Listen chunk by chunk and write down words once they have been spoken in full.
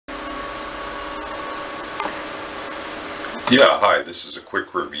Yeah, hi, this is a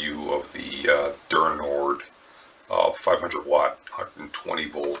quick review of the Dernord 500 watt, 120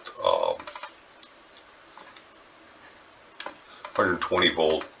 volt, 120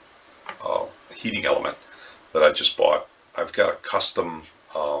 volt heating element that I just bought. I've got a custom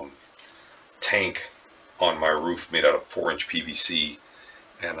tank on my roof made out of 4-inch PVC,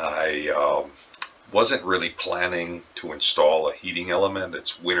 and I wasn't really planning to install a heating element.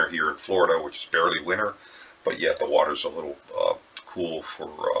 It's winter here in Florida, which is barely winter, but yet the water's a little cool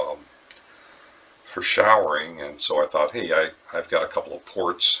for showering, and so I thought, hey, I've got a couple of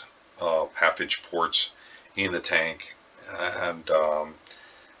ports, half-inch ports in the tank, and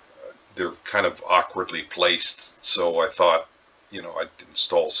they're kind of awkwardly placed, so I thought, I'd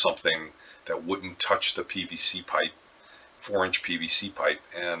install something that wouldn't touch the PVC pipe, 4-inch PVC pipe,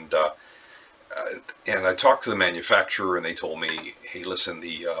 and I talked to the manufacturer, and they told me, hey, listen,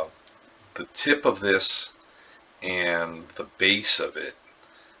 the tip of this and the base of it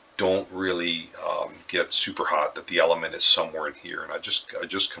don't really get super hot, that the element is somewhere in here, and I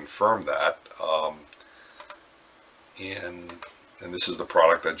just confirmed that, and this is the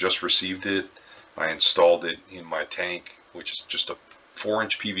product. I just received it. I installed it in my tank, which is just a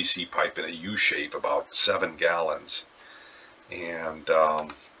 4-inch PVC pipe in a U shape, about 7 gallons, and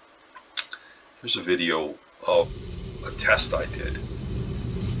here's a video of a test I did.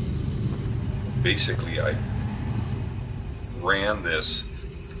 Basically, I ran this,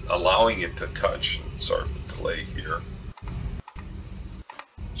 allowing it to touch. Sorry for the delay here.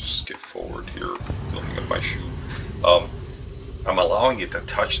 Just skip forward here, looking at my shoe. I'm allowing it to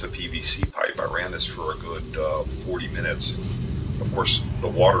touch the PVC pipe. I ran this for a good 40 minutes. Of course, the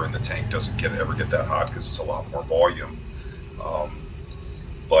water in the tank doesn't ever get that hot because it's a lot more volume.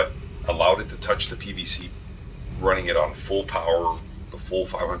 But allowed it to touch the PVC, running it on full power, the full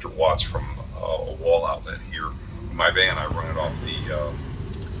 500 watts from a wall outlet here. In my van, I run it off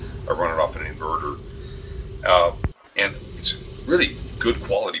an inverter, and it's really good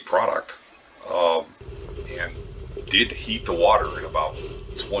quality product, and did heat the water in about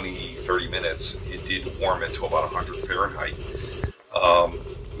 20-30 minutes. It did warm it to about 100 Fahrenheit.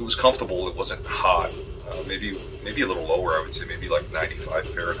 It was comfortable. It wasn't hot. Maybe a little lower, I would say, maybe like 95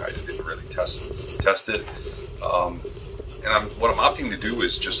 Fahrenheit. I didn't really test it. And what I'm opting to do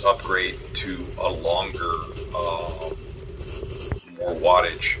is just upgrade to a longer, more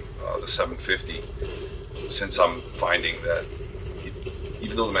wattage, the 750, since I'm finding that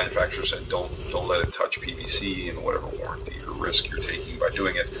even though the manufacturer said don't let it touch PVC and whatever warranty or risk you're taking by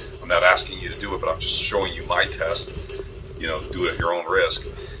doing it, I'm not asking you to do it, but I'm just showing you my test. Do it at your own risk.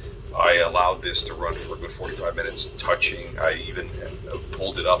 I allowed this to run for a good 45 minutes, touching. I even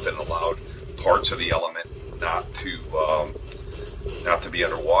pulled it up and allowed parts of the element not to be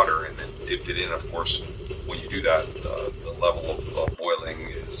underwater, and then dipped it in. Of course, when you do that, the level of boiling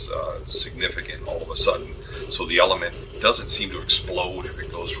is significant all of a sudden. So the element doesn't seem to explode if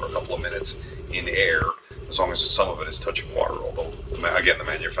it goes for a couple of minutes in air, as long as some of it is touching water. Although, again, the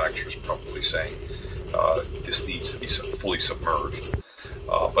manufacturer is probably saying this needs to be fully submerged.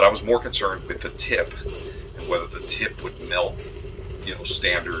 But I was more concerned with the tip and whether the tip would melt,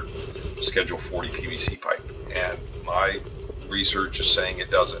 standard Schedule 40 PVC pipe. And my research is saying it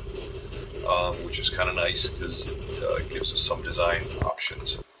doesn't, which is kind of nice because it gives us some design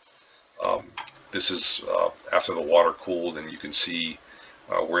options. This is after the water cooled, and you can see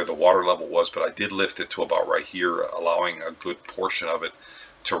where the water level was, but I did lift it to about right here, allowing a good portion of it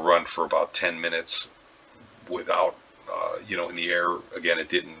to run for about 10 minutes without, in the air. Again, it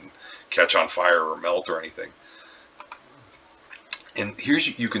didn't catch on fire or melt or anything. And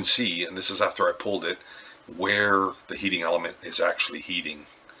here's, you can see, and this is after I pulled it, where the heating element is actually heating.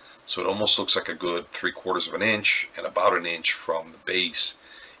 So it almost looks like a good 3/4 of an inch and about an inch from the base,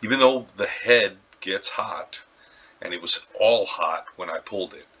 even though the head gets hot, and it was all hot when I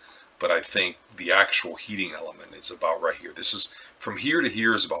pulled it. But I think the actual heating element is about right here. This is, from here to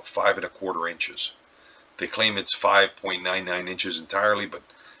here is about 5 1/4 inches. They claim it's 5.99 inches entirely, but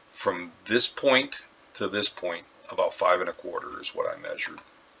from this point to this point, about 5 1/4 is what I measured.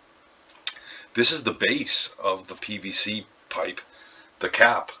 This is the base of the PVC pipe, the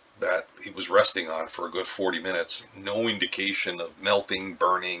cap that it was resting on for a good 40 minutes. No indication of melting,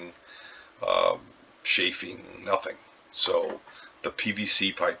 burning, chafing, nothing. So the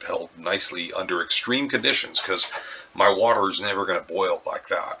PVC pipe held nicely under extreme conditions, because my water is never going to boil like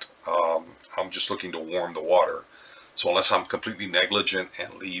that. I'm just looking to warm the water. So unless I'm completely negligent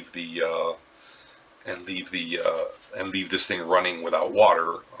and leave this thing running without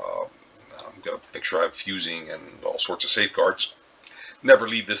water, I'm going to make sure I have fusing and all sorts of safeguards. Never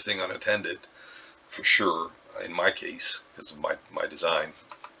leave this thing unattended. for sure in my case because of my design.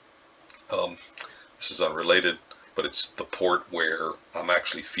 This is unrelated, but it's the port where I'm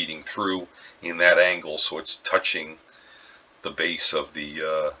actually feeding through in that angle, so it's touching the base of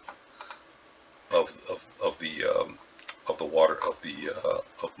the of the water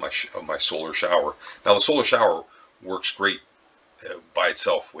of my solar shower. Now the solar shower works great by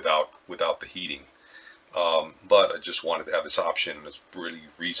itself without the heating, but I just wanted to have this option. It's a really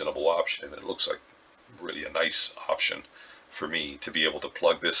reasonable option, and it looks like really a nice option for me to be able to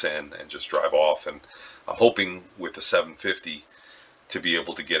plug this in and just drive off. And I'm hoping with the 750 to be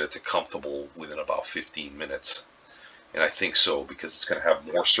able to get it to comfortable within about 15 minutes. And I think so, because it's going to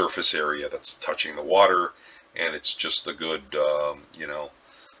have more surface area that's touching the water, and it's just a good, you know,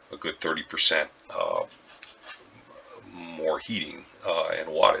 a good 30% more heating and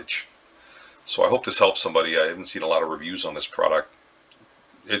wattage. So I hope this helps somebody. I haven't seen a lot of reviews on this product.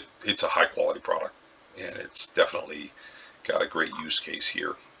 It's a high quality product, and it's definitely got a great use case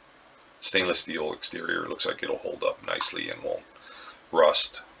here. Stainless steel exterior, looks like it'll hold up nicely and won't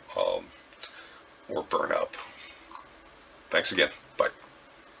rust or burn up. Thanks again. Bye.